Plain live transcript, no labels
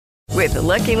With the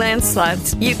Lucky Land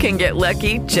Slots, you can get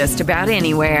lucky just about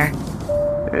anywhere.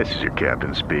 This is your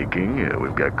captain speaking.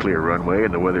 We've got clear runway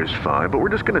and the weather's fine, but we're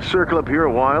just going to circle up here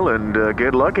a while and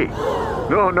get lucky.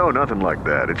 No, nothing like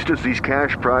that. It's just these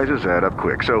cash prizes add up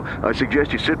quick. So I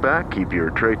suggest you sit back, keep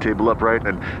your tray table upright,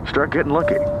 and start getting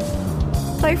lucky.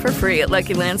 Play for free at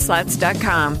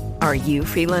LuckyLandSlots.com. Are you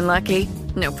feeling lucky?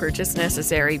 No purchase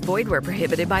necessary. Void where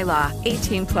prohibited by law.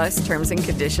 18 plus terms and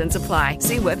conditions apply.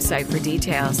 See website for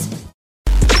details.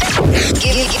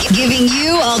 Giving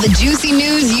you all the juicy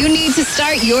news you need to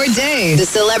start your day. The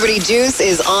Celebrity Juice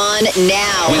is on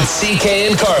now. With CK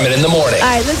and Carmen in the morning. All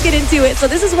right, let's get into it. So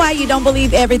this is why you don't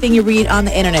believe everything you read on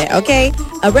the internet, okay?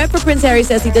 A rep for Prince Harry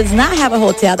says he does not have a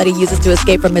hotel that he uses to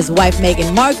escape from his wife,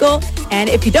 Meghan Markle. And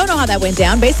if you don't know how that went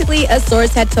down, basically a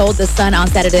source had told The Sun on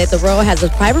Saturday that the royal has a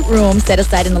private room set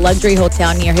aside in a luxury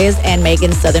hotel near his and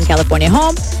Meghan's Southern California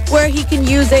home where he can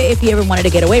use it if he ever wanted to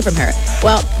get away from her.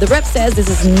 Well, the rep says this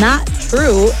is not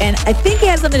true, and I think it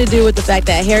has something to do with the fact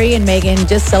that Harry and Meghan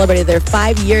just celebrated their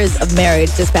 5 years of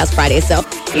marriage this past Friday. So,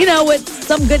 you know, with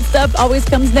some good stuff always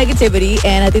comes negativity,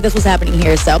 and I think that's what's happening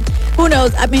here. So, who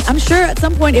knows? I mean, I'm sure at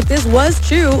some point, if this was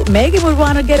true, Meghan would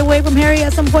want to get away from Harry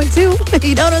at some point, too.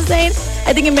 You know what I'm saying?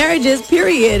 I think in marriages,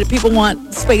 period, people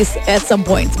want space at some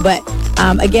point. But,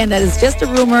 again, that is just a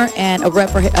rumor, and a rep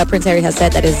for Prince Harry has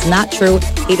said that is not true.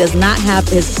 He does not have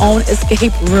his own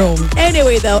escape room.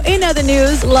 Anyway, though, in other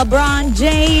news, LeBron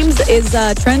James is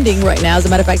trending right now, as a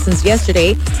matter of fact, since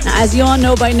yesterday. Now, as you all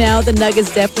know by now, the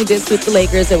Nuggets definitely did sweep the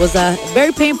Lakers. It was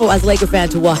very painful as a Laker fan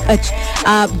to watch.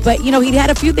 But, you know, he had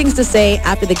a few things to say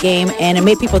after the game, and it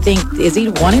made people think, is he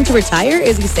wanting to retire?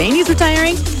 Is he saying he's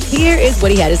retiring? Here is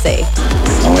what he had to say.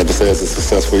 I don't like to say it's a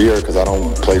successful year because I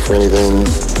don't play for anything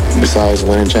besides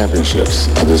winning championships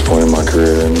at this point in my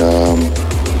career. And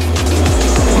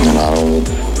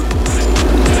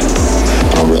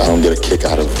I don't get a kick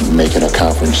out of making a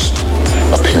conference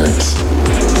appearance.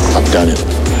 I've done it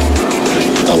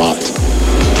a lot.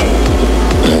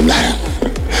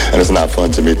 And it's not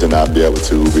fun to me to not be able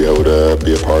to be a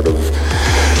part of,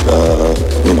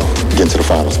 getting to the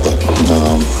finals. But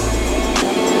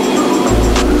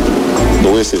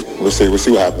we'll see. We'll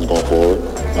see what happens going forward.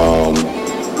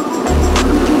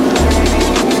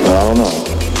 I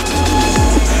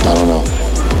don't know.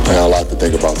 I got a lot to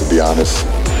think about, to be honest.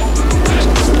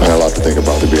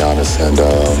 And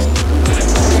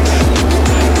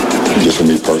just for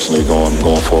me personally,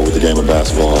 going forward with the game of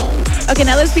basketball. Okay,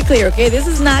 now let's be clear, okay? This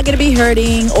is not going to be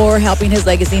hurting or helping his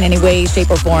legacy in any way, shape,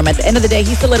 or form. At the end of the day,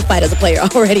 he's solidified as a player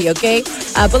already, okay?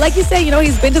 But like you said, you know,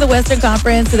 he's been to the Western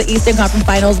Conference, to the Eastern Conference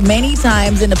Finals many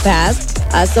times in the past.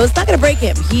 So it's not going to break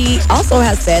him. He also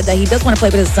has said that he does want to play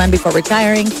with his son before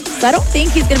retiring. So I don't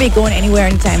think he's going to be going anywhere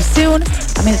anytime soon.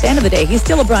 I mean, at the end of the day, he's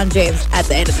still LeBron James at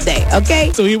the end of the day,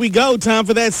 okay? So here we go. Time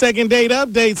for that second date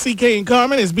update. CK and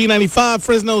Carmen. It's B95,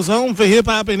 Fresno's home for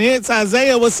hip-hop and hits.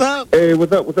 Isaiah, what's up? Hey,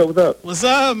 what's up? What's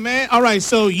up, man? All right,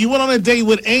 so you went on a date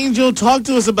with Angel. Talk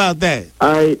to us about that.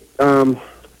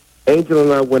 Angel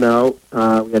and I went out.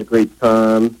 We had a great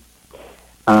time.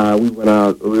 We went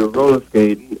out. We were roller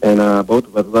skating, and both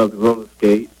of us loved to roller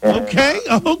skate. And,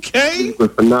 okay. She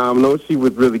was phenomenal. She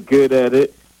was really good at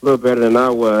it, a little better than I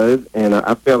was, and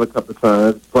I fell a couple of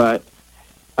times, but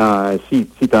she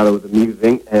thought it was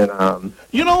amusing. And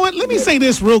you know what? Let me say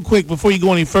this real quick before you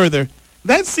go any further.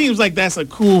 That seems like that's a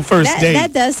cool first date.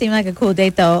 That does seem like a cool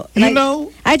date, though. You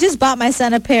know? I just bought my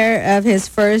son a pair of his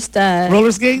first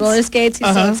roller skates.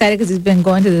 He's so excited because he's been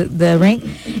going to the rink.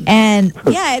 And,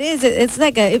 yeah, it is. It's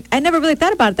like I never really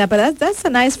thought about that, but that's a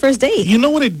nice first date. You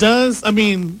know what it does? I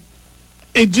mean,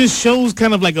 it just shows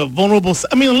kind of like a vulnerable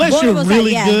 – I mean, unless you're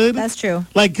really good. That's true.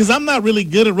 Like, because I'm not really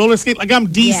good at roller skating. Like, I'm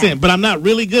decent, but I'm not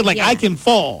really good. Like, I can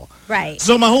fall. Right.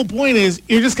 So my whole point is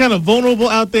you're just kind of vulnerable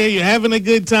out there. You're having a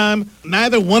good time.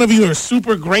 Neither one of you are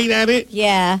super great at it.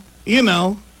 Yeah. You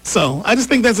know. So I just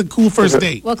think that's a cool first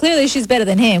date. Well, clearly she's better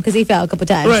than him because he fell a couple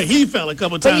times. Right. He fell a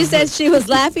couple times. But you said she was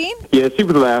laughing? Yeah, she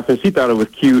was laughing. She thought it was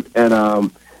cute.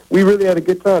 And we really had a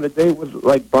good time. The date was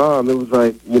like bomb. It was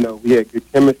like, you know, we had good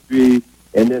chemistry.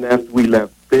 And then after we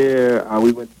left there,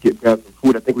 we went to grab some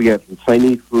food. I think we had some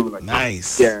Chinese food. Like,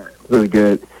 nice. Yeah, really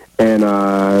good. And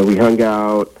we hung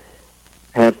out.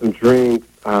 Had some drinks.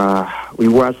 We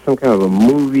watched some kind of a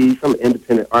movie, some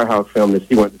independent art house film that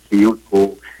she wanted to see. It was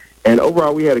cool. And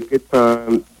overall, we had a good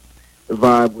time. The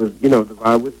vibe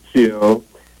was chill.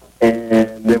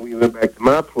 And then we went back to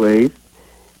my place,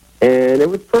 and it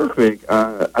was perfect.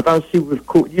 I thought she was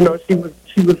cool. You know, she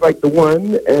was like the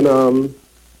one. And to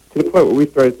the point where we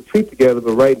started to treat together,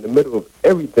 but right in the middle of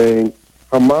everything,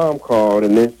 her mom called,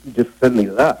 and then she just suddenly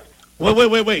left.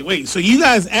 Wait. So you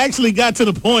guys actually got to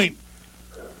the point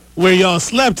where y'all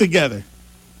slept together?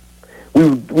 We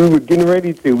were getting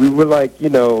ready to. We were like, we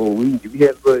had,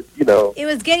 It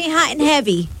was getting hot and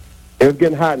heavy. It was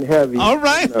getting hot and heavy. All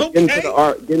right, okay. Getting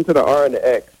to the R and the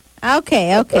X.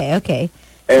 Okay.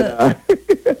 And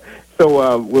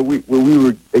so when we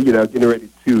were, getting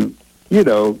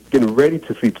ready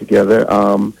to sleep together,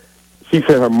 she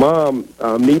said her mom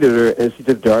needed her, and she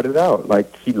just darted out.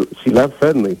 Like she left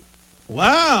suddenly.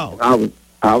 Wow.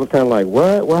 I was kind of like,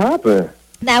 what? What happened?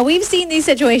 Now, we've seen these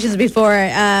situations before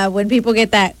when people get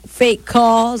that fake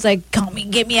call. It's like, call me,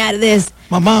 get me out of this.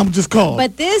 My mom just called.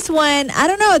 But this one, I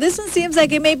don't know. This one seems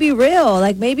like it may be real.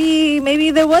 Like maybe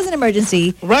there was an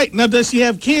emergency. Right. Now, does she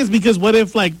have kids? Because what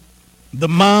if, like, the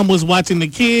mom was watching the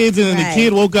kids and then the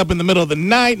kid woke up in the middle of the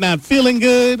night not feeling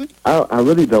good? I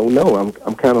really don't know.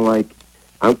 I'm kind of like,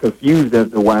 I'm confused as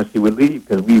to why she would leave,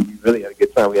 because we really had a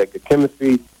good time. We had good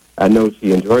chemistry. I know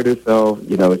she enjoyed herself.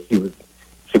 We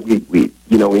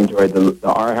enjoyed the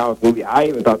Our House movie. I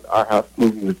even thought the Our House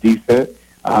movie was decent.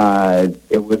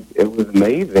 It was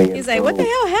amazing. He's like, what the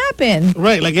hell happened?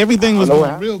 Right, like everything was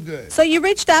going real good. So you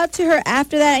reached out to her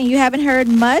after that, and you haven't heard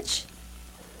much?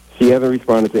 She hasn't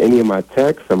responded to any of my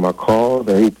texts or my calls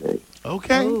or anything.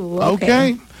 Okay. Ooh,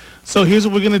 okay. So here's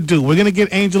what we're going to do. We're going to get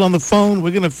Angel on the phone.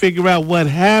 We're going to figure out what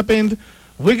happened.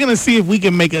 We're going to see if we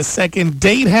can make a second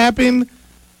date happen.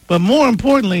 But more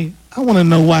importantly, I want to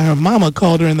know why her mama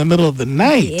called her in the middle of the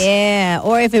night. Yeah,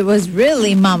 or if it was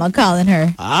really mama calling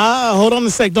her. Hold on a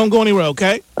sec. Don't go anywhere,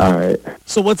 okay? All right.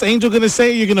 So what's Angel going to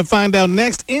say? You're going to find out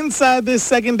next inside this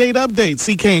second date update.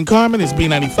 CK and Carmen is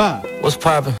B95. What's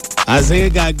poppin'? Isaiah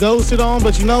got ghosted on,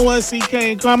 but you know what, CK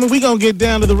and Carmen, we going to get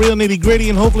down to the real nitty-gritty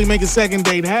and hopefully make a second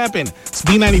date happen. It's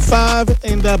B95,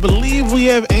 and I believe we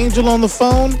have Angel on the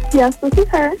phone. Yes, this is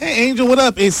her. Hey, Angel, what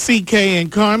up? It's CK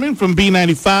and Carmen from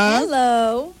B95.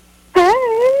 Hello.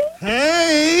 Hey.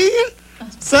 Hey.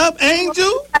 What's up,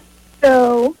 Angel?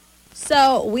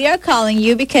 So we are calling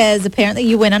you because apparently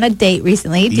you went on a date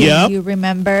recently. Do you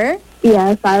remember?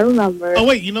 Yes, I remember. Oh,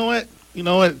 wait, you know what?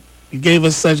 You gave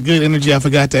us such good energy, I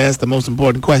forgot to ask the most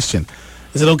important question.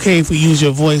 Is it okay if we use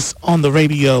your voice on the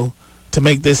radio to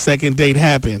make this second date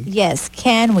happen? Yes,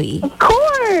 can we? Of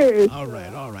course. All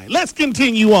right. Let's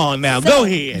continue on now. Go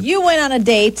ahead. You went on a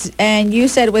date, and you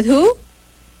said with who?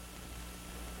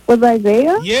 With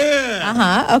Isaiah?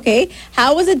 Yeah. Okay.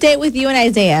 How was a date with you and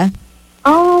Isaiah?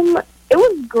 It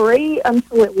was great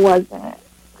until it wasn't.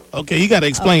 Okay, you got to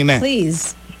explain that.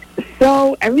 Please.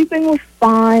 So everything was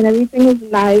fine. Everything was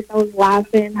nice. I was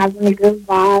laughing, having a good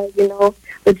vibe,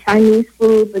 the Chinese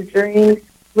food, the drinks,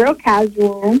 real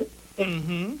casual.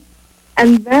 Mm-hmm.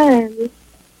 And then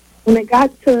when it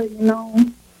got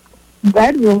to,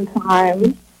 bedroom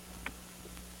time,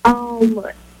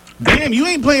 Damn, you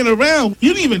ain't playing around.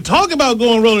 You didn't even talk about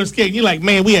going roller skating. You're like,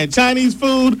 man, we had Chinese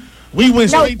food. We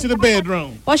went straight to the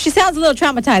bedroom. Well, she sounds a little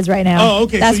traumatized right now. Oh,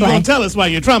 okay. That's so you're why. going to tell us why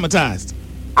you're traumatized.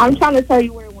 I'm trying to tell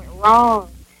you where it went wrong.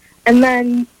 And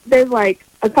then there's like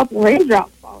a couple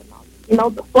raindrops falling on me,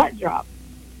 the sweat drop.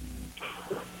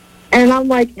 And I'm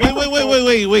like,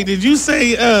 Wait. Did you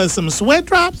say some sweat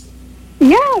drops?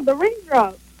 Yeah, the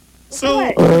raindrops. So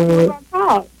on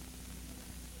top.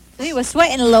 So he was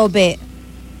sweating a little bit.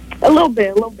 A little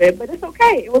bit, but it's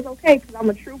okay. It was okay because I'm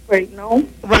a trooper,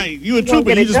 Right, you a trooper.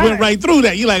 You just went right through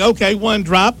that. You're like, okay, one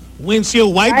drop,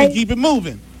 windshield wipe, and keep it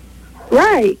moving.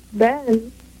 Right.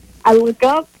 Then I look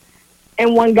up,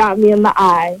 and one got me in the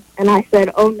eye, and I said,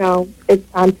 oh, no, it's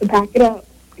time to pack it up.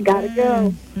 I gotta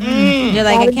go. You're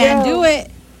like, I can't do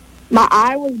it. My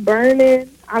eye was burning.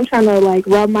 I'm trying to,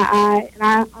 rub my eye, and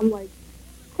I'm like,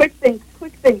 quick think.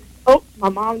 Oh, my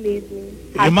mom needs me.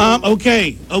 Your mom?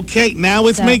 Okay. Now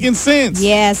it's making sense.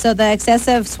 Yeah, so the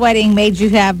excessive sweating made you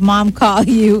have mom call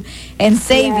you and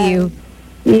save you.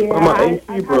 Yeah, my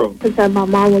I pretend my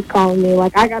mom was calling me.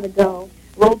 Like, I got to go.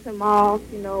 Rolled him off,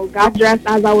 got dressed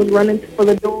as I was running for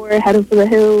the door, heading for the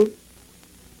hills.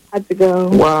 Had to go.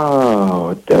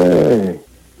 Wow, dang.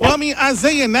 Well, I mean,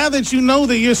 Isaiah, now that you know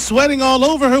that you're sweating all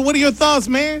over her, what are your thoughts,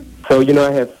 man? So,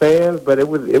 I had fans, but it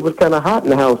was kind of hot in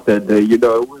the house that day.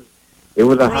 It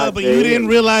was a hot but day. You didn't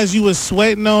realize you was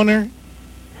sweating on her?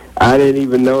 I didn't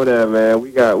even know that, man.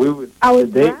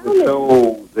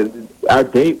 Our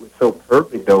date was so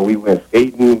perfect, though. We went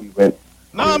skating,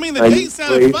 No, I mean, the date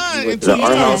sounded fine until you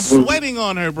started sweating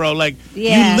on her, bro. Like, you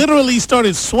literally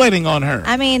started sweating on her.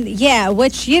 I mean, yeah,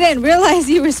 which you didn't realize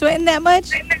you were sweating that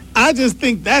much? I just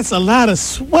think that's a lot of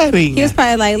sweating. He was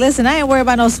probably like, listen, I ain't worried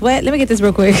about no sweat. Let me get this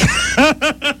real quick.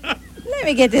 Let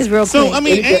me get this real quick. So, I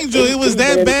mean, Angel, it was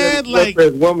that bad? Like,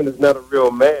 this woman is not a real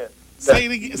man. Say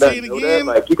it again.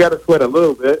 Like, you got to sweat a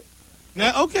little bit.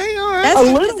 Yeah, okay, all right. That's A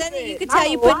good, little 'cause then bit. you could tell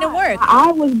you putting in work. My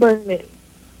eye was burning.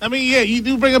 I mean, yeah, you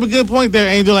do bring up a good point there,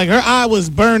 Angel. Like, her eye was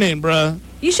burning, bruh.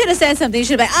 You should have said something. You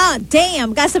should have been, oh,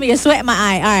 damn, got some of your sweat in my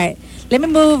eye. All right, let me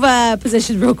move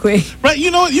positions real quick. Right,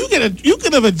 you know what? You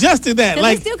could have adjusted that. Because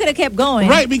Like, they still could have kept going.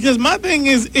 right, because my thing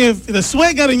is, if the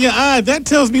sweat got in your eye, that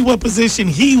tells me what position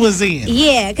he was in.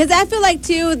 Yeah, because I feel like,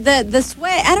 too, the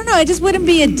sweat, I don't know, it just wouldn't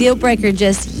be a deal breaker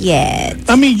just yet.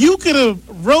 I mean, you could have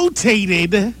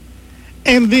rotated,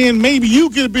 and then maybe you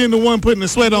could have been the one putting the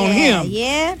sweat on him.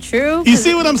 Yeah, true. You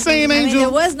see what I'm saying, I mean, Angel? there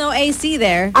was no AC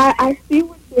there. I see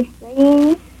what you're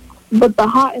saying, but the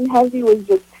hot and heavy was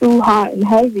just too hot and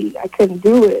heavy. I couldn't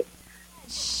do it.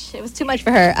 It was too much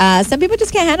for her. Some people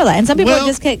just can't handle that, and some people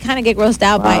just kind of get grossed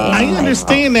out by it. I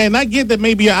understand that, and I get that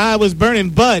maybe your eye was burning,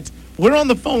 but we're on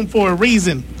the phone for a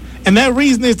reason, and that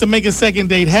reason is to make a second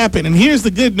date happen. And here's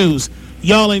the good news.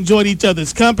 Y'all enjoyed each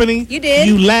other's company. You did.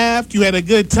 You laughed. You had a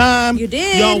good time. You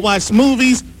did. Y'all watched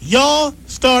movies. Y'all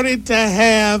started to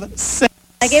have sex.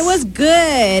 Like, it was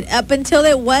good up until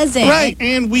it wasn't. Right,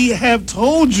 and we have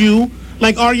told you,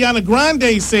 like Ariana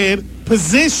Grande said,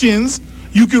 positions,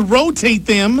 you could rotate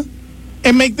them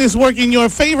and make this work in your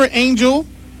favor, Angel.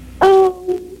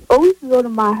 We should go to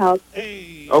my house.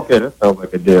 Hey. Okay, that sounds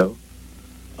like a deal.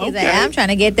 He's like, I'm trying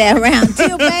to get that round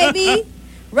 2, baby.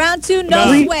 Round 2,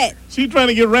 no sweat. She trying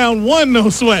to get round 1, no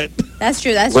sweat. That's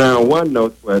true. That's true. Round 1, no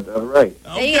sweat. That's right.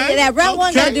 Okay. That round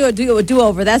 1 got to do a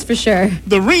do-over. That's for sure.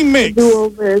 The remix.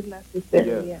 Do-over is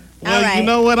necessary, yeah. Well, All right. you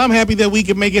know what? I'm happy that we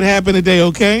can make it happen today,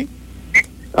 okay?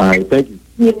 All right, thank you.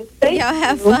 Yes, thank Y'all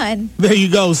have fun. There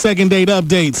you go. Second date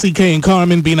update. CK and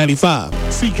Carmen, B95.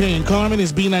 CK and Carmen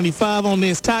is B95 on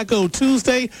this Taco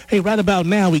Tuesday. Hey, right about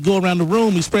now, we go around the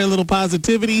room. We spread a little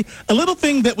positivity. A little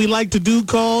thing that we like to do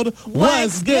called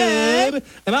What's Good?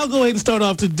 And I'll go ahead and start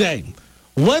off today.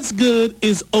 What's good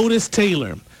is Otis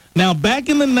Taylor. Now, back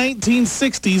in the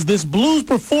 1960s, this blues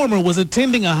performer was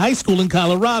attending a high school in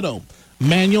Colorado,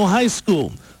 Manual High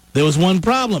School. There was one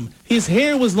problem. His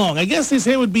hair was long. I guess his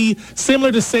hair would be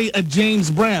similar to, say, a James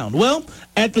Brown. Well,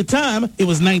 at the time, it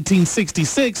was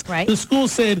 1966. Right. The school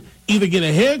said either get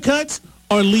a haircut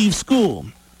or leave school.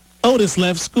 Otis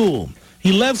left school.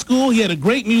 He left school. He had a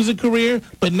great music career.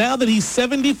 But now that he's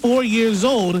 74 years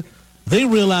old, they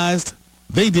realized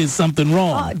they did something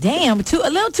wrong. Oh, damn. A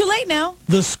little too late now.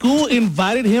 The school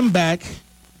invited him back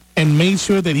and made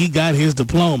sure that he got his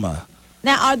diploma.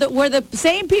 Now, were the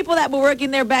same people that were working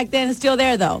there back then still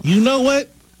there, though? You know what?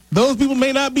 Those people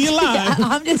may not be alive.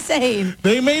 I'm just saying.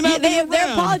 They may not be around.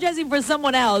 They're apologizing for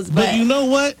someone else. But you know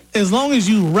what? As long as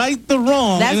you right the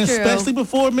wrong, That's and true. especially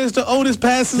before Mr. Otis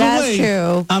passes That's away,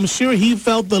 true. I'm sure he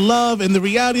felt the love. And the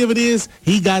reality of it is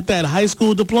he got that high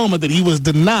school diploma that he was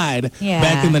denied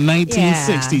back in the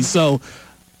 1960s. Yeah. So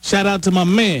shout out to my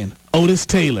man, Otis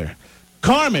Taylor.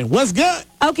 Carmen, what's good?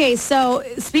 Okay, so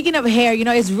speaking of hair, you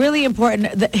know, it's really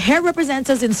important. The hair represents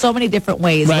us in so many different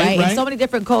ways, right? In so many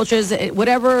different cultures,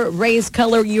 whatever race,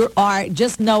 color you are,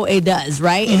 just know it does,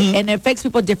 right? And it affects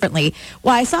people differently.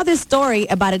 Well, I saw this story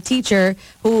about a teacher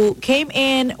who came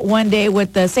in one day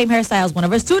with the same hairstyle as one of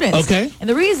her students. Okay. And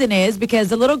the reason is because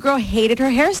the little girl hated her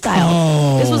hairstyle.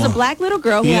 Oh. This was a black little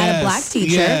girl who had a black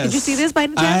teacher. Yes. Did you see this by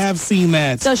any chance? I have seen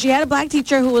that. So she had a black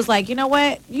teacher who was like, you know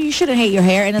what? You shouldn't hate your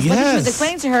hair. And as much as she was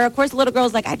explaining to her, of course, the little girl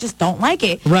was like, I just don't like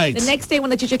it. Right. The next day when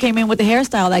the teacher came in with the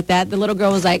hairstyle like that, the little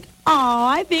girl was like, oh,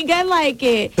 I think I like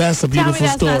it. That's a beautiful Tell me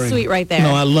that's story. not sweet right there.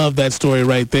 No, I love that story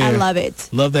right there. I love it.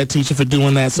 Love that teacher for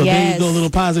doing that. So there you Yes. go, a little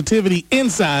positivity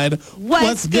inside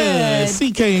What's Good?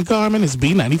 CK and Carmen is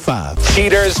B95.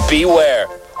 Cheaters beware.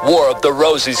 War of the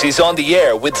Roses is on the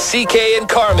air with CK and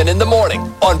Carmen in the morning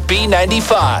on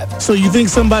B95. So you think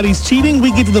somebody's cheating?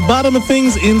 We get to the bottom of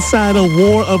things inside a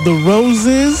War of the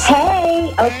Roses.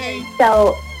 Hey, okay,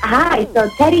 so, hi, so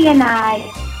Teddy and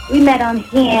I, we met on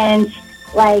Hinge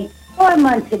like 4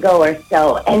 months ago or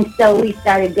so, and so we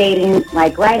started dating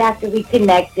like right after we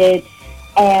connected,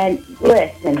 and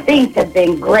listen, things have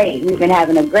been great. We've been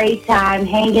having a great time,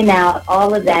 hanging out,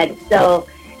 all of that, so,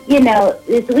 you know,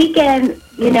 this weekend,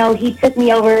 you know, he took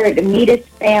me over to meet his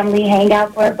family, hang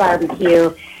out for a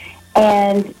barbecue,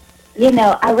 and, you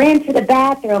know, I ran to the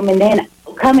bathroom, and then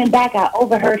coming back, I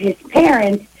overheard his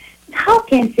parents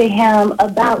talking to him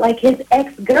about, like, his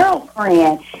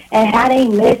ex-girlfriend and how they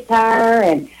miss her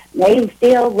and they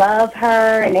still love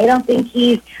her and they don't think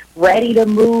he's ready to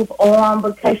move on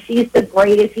because she's the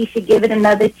greatest. He should give it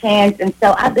another chance. And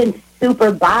so I've been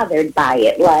super bothered by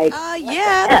it. Like,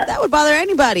 Yeah, that would bother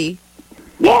anybody.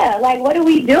 Yeah, like, what are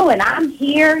we doing? I'm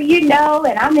here,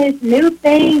 and I'm this new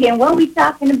thing, and what are we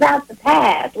talking about the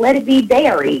past? Let it be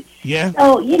buried. Yeah.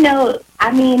 So,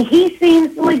 he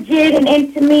seems legit and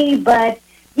into me, but,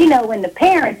 when the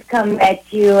parents come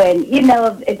at you and,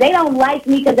 if they don't like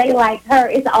me because they like her,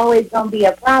 it's always going to be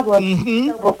a problem. Mm-hmm.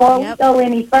 So before we go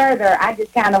any further, I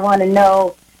just kind of want to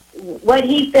know what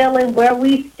he feeling, where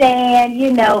we stand,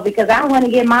 because I don't want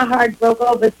to get my heart broke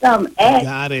over some ex.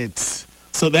 Got it.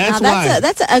 So that's why.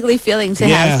 That's an ugly feeling to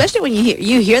have, especially when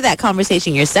you hear that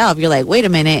conversation yourself. You're like, wait a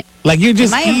minute. Like, you're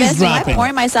just am I investing? Am I eavesdropping?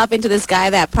 pouring myself into this guy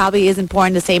that probably isn't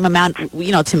pouring the same amount,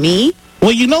 to me?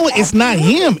 Well, you know what? It's not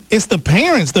him. It's the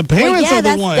parents. The parents are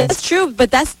the ones. That's true, but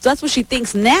that's what she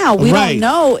thinks now. We don't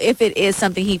know if it is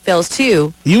something he feels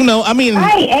too.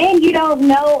 Right, and you don't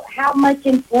know how much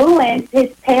influence his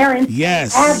parents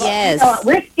have. Yes.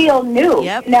 We're still new,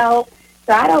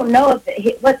 so I don't know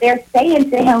if what they're saying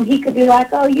to him, he could be like,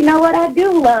 oh, you know what? I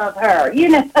do love her,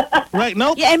 Right,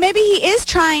 no. Yeah, and maybe he is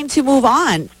trying to move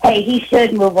on. Hey, he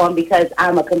should move on because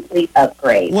I'm a complete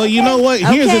upgrade. Well, you know what?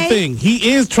 Here's the thing.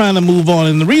 He is trying to move on.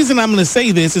 And the reason I'm going to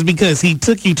say this is because he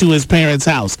took you to his parents'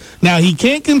 house. Now, he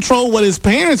can't control what his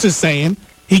parents are saying.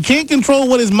 He can't control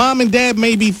what his mom and dad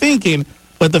may be thinking.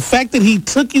 But the fact that he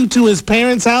took you to his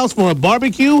parents' house for a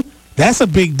barbecue, that's a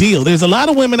big deal. There's a lot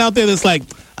of women out there that's like,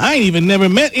 I ain't even never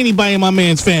met anybody in my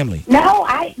man's family. No,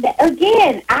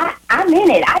 I'm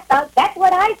in it. I thought that's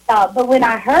what I thought. But when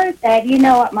I heard that,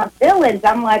 my feelings,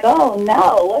 I'm like, oh,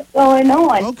 no, what's going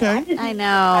on? Okay. I know.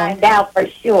 Find out for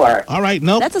sure. All right,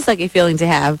 nope. That's a sucky feeling to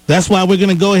have. That's why we're going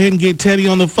to go ahead and get Teddy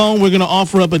on the phone. We're going to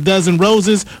offer up a dozen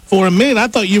roses. For a minute, I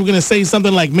thought you were going to say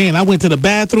something like, man, I went to the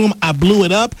bathroom, I blew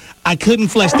it up, I couldn't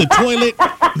flush the toilet.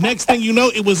 Next thing you know,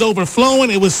 it was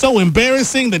overflowing. It was so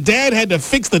embarrassing. The dad had to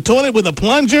fix the toilet with a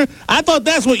plunger. I thought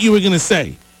that's what you were going to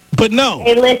say. But no.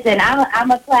 Hey, listen,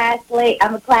 I'm a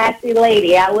classy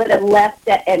lady. I would have left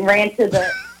and ran to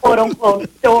the quote-unquote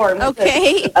store.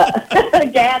 Okay.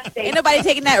 Gas station. Ain't nobody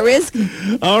taking that risk.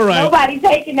 All right. Nobody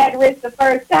taking that risk the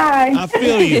first time. I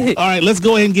feel you. All right, let's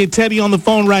go ahead and get Teddy on the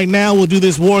phone right now. We'll do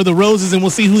this War of the Roses, and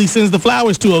we'll see who he sends the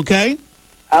flowers to, okay?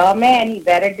 Oh, man, he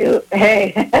better do it.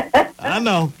 Hey. I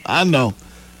know.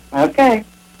 Okay.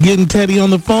 Getting Teddy on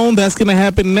the phone. That's going to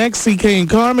happen next. CK and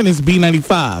Carmen is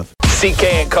B95. CK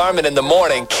and Carmen in the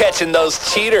morning catching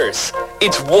those cheaters.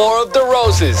 It's War of the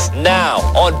Roses now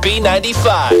on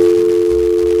B95.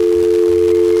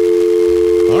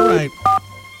 All right.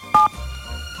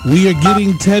 We are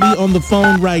getting Teddy on the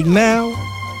phone right now.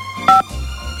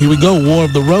 Here we go, War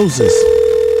of the Roses.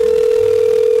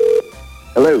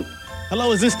 Hello.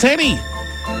 Hello, is this Teddy?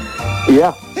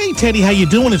 Yeah. Hey, Teddy, how you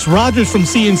doing? It's Rogers from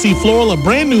CNC Floral, a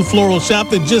brand new floral shop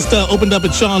that just opened up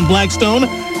at Sean Blackstone.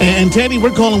 And Teddy,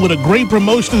 we're calling with a great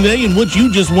promotion today in which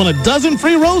you just won a dozen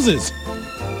free roses.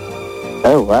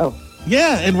 Oh, wow.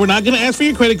 Yeah, and we're not going to ask for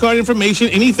your credit card information,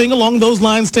 anything along those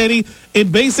lines, Teddy.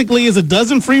 It basically is a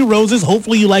dozen free roses.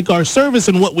 Hopefully you like our service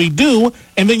and what we do.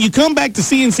 And then you come back to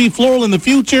CNC Floral in the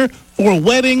future for a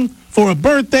wedding, for a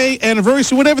birthday,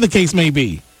 anniversary, whatever the case may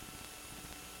be.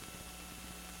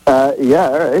 Yeah,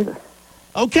 all right.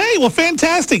 Okay, well,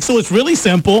 fantastic. So it's really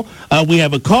simple. We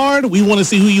have a card. We want to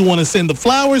see who you want to send the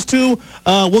flowers to.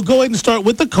 We'll go ahead and start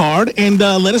with the card and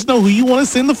let us know who you want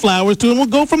to send the flowers to, and we'll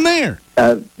go from there.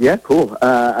 Yeah, cool.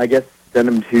 I guess send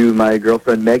them to my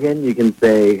girlfriend, Megan. You can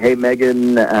say, hey,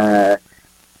 Megan,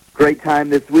 great time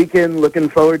this weekend. Looking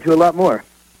forward to a lot more.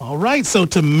 All right, so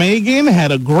to Megan,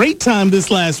 had a great time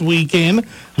this last weekend.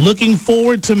 Looking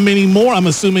forward to many more. I'm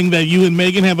assuming that you and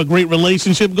Megan have a great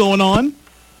relationship going on.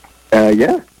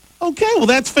 Yeah. Okay, well,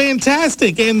 that's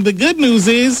fantastic. And the good news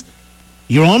is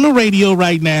you're on the radio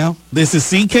right now. This is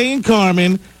CK and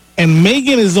Carmen, and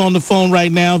Megan is on the phone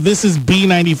right now. This is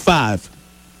B95.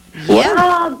 Yeah.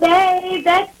 Oh, babe,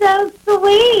 that's so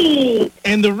sweet.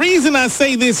 And the reason I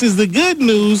say this is the good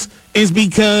news is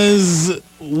because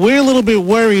we're a little bit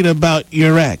worried about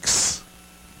your ex.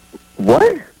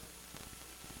 What?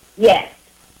 Yes.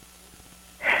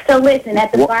 So listen,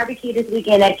 at the barbecue this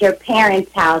weekend at your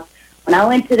parents' house, when I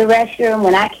went to the restroom,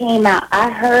 when I came out, I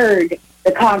heard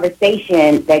the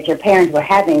conversation that your parents were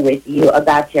having with you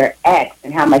about your ex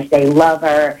and how much they love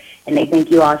her and they think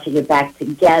you all should get back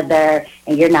together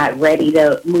and you're not ready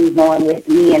to move on with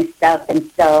me and stuff.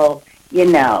 And so,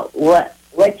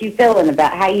 what you feeling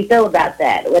about, how you feel about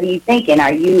that? What are you thinking?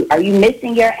 Are you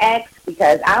missing your ex?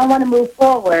 Because I don't want to move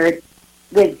forward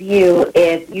with you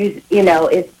if you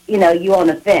on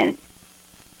the fence.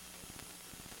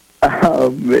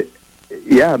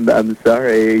 Yeah, I'm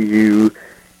sorry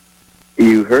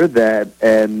you heard that,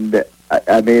 and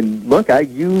I mean, look,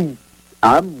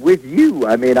 I'm with you.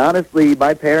 I mean, honestly,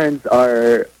 my parents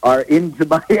are into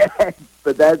my ex,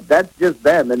 but that's just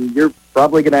them, and you're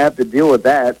probably going to have to deal with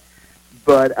that.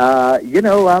 But,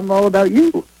 I'm all about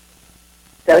you.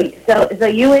 So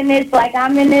you in this like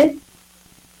I'm in this?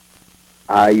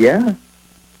 Yeah.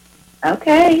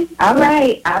 Okay. All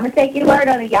right. I'm going to take your word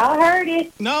on it. Y'all heard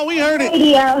it. No, we heard it.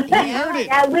 Radio. We heard it.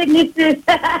 Got witnesses.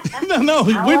 No,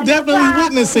 we're definitely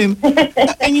witnessing.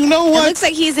 And you know what? It looks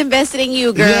like he's invested in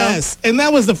you, girl. Yes. And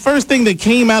that was the first thing that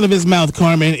came out of his mouth,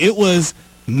 Carmen. It was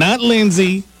not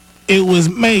Lindsay. It was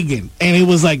Megan. And it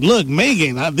was like, look,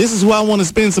 Megan, this is who I want to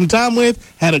spend some time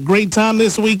with. Had a great time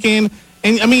this weekend.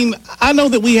 And, I mean, I know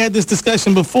that we had this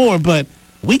discussion before, but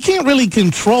we can't really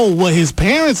control what his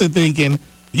parents are thinking.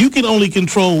 You can only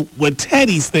control what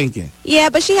Teddy's thinking. Yeah,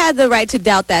 but she had the right to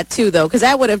doubt that, too, though, because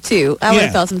I would have, too. I would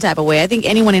have felt some type of way. I think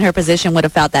anyone in her position would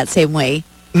have felt that same way.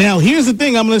 Now, here's the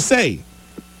thing I'm going to say.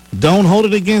 Don't hold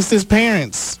it against his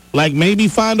parents. Like, maybe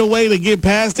find a way to get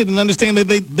past it and understand that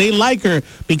they like her,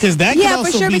 because that can also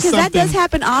be something. Yeah, for sure, because that does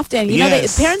happen often. You know,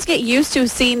 parents get used to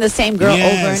seeing the same girl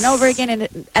over and over again,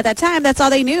 and at that time, that's all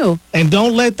they knew. And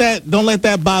don't let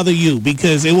that bother you,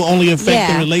 because it will only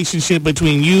affect the relationship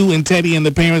between you and Teddy and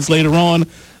the parents later on.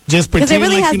 Just pretend because it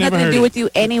really like has you never nothing to do with you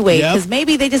anyway, because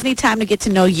maybe they just need time to get to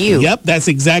know you. Yep, that's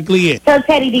exactly it. So,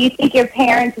 Teddy, do you think your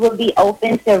parents would be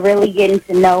open to really getting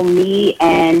to know me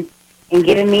and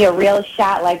giving me a real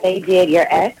shot like they did your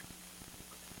ex?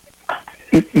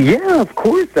 Yeah, of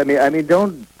course. I mean,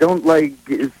 don't like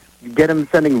get him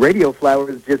sending radio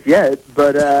flowers just yet.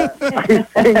 But I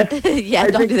think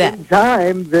don't do that. In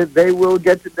time that they will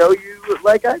get to know you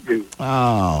like I do.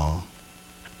 Oh.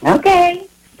 Okay.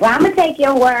 Well, I'm gonna take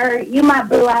your word. You my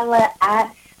boo.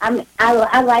 I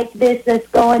like this that's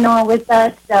going on with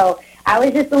us. So I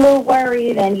was just a little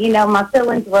worried, and my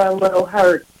feelings were a little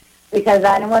hurt, because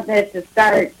I didn't want that to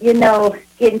start,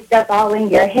 getting stuff all in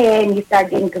your head and you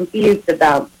start getting confused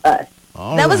about us.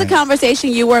 That was a conversation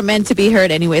you were meant to be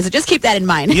heard anyway, so just keep that in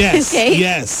mind. Yes, okay?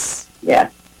 yes. Yeah.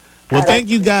 Well, thank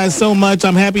you guys so much.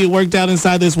 I'm happy it worked out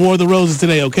inside this War of the Roses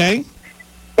today, okay?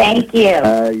 Thank you.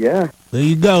 Yeah. There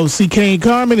you go. CK and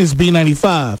Carmen is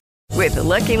B95. With the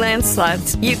Lucky Land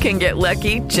Slots, you can get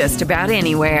lucky just about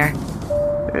anywhere.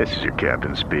 This is your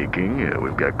captain speaking.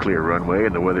 We've got clear runway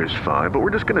and the weather's fine, but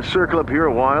we're just going to circle up here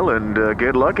a while and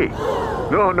get lucky.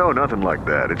 No, nothing like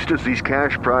that. It's just these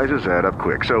cash prizes add up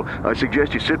quick. So I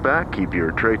suggest you sit back, keep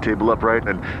your tray table upright,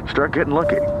 and start getting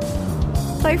lucky.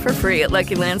 Play for free at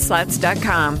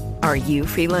LuckyLandSlots.com. Are you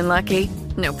feeling lucky?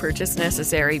 No purchase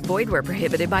necessary. Void where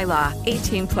prohibited by law.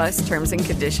 18+ terms and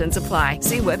conditions apply.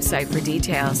 See website for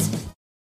details.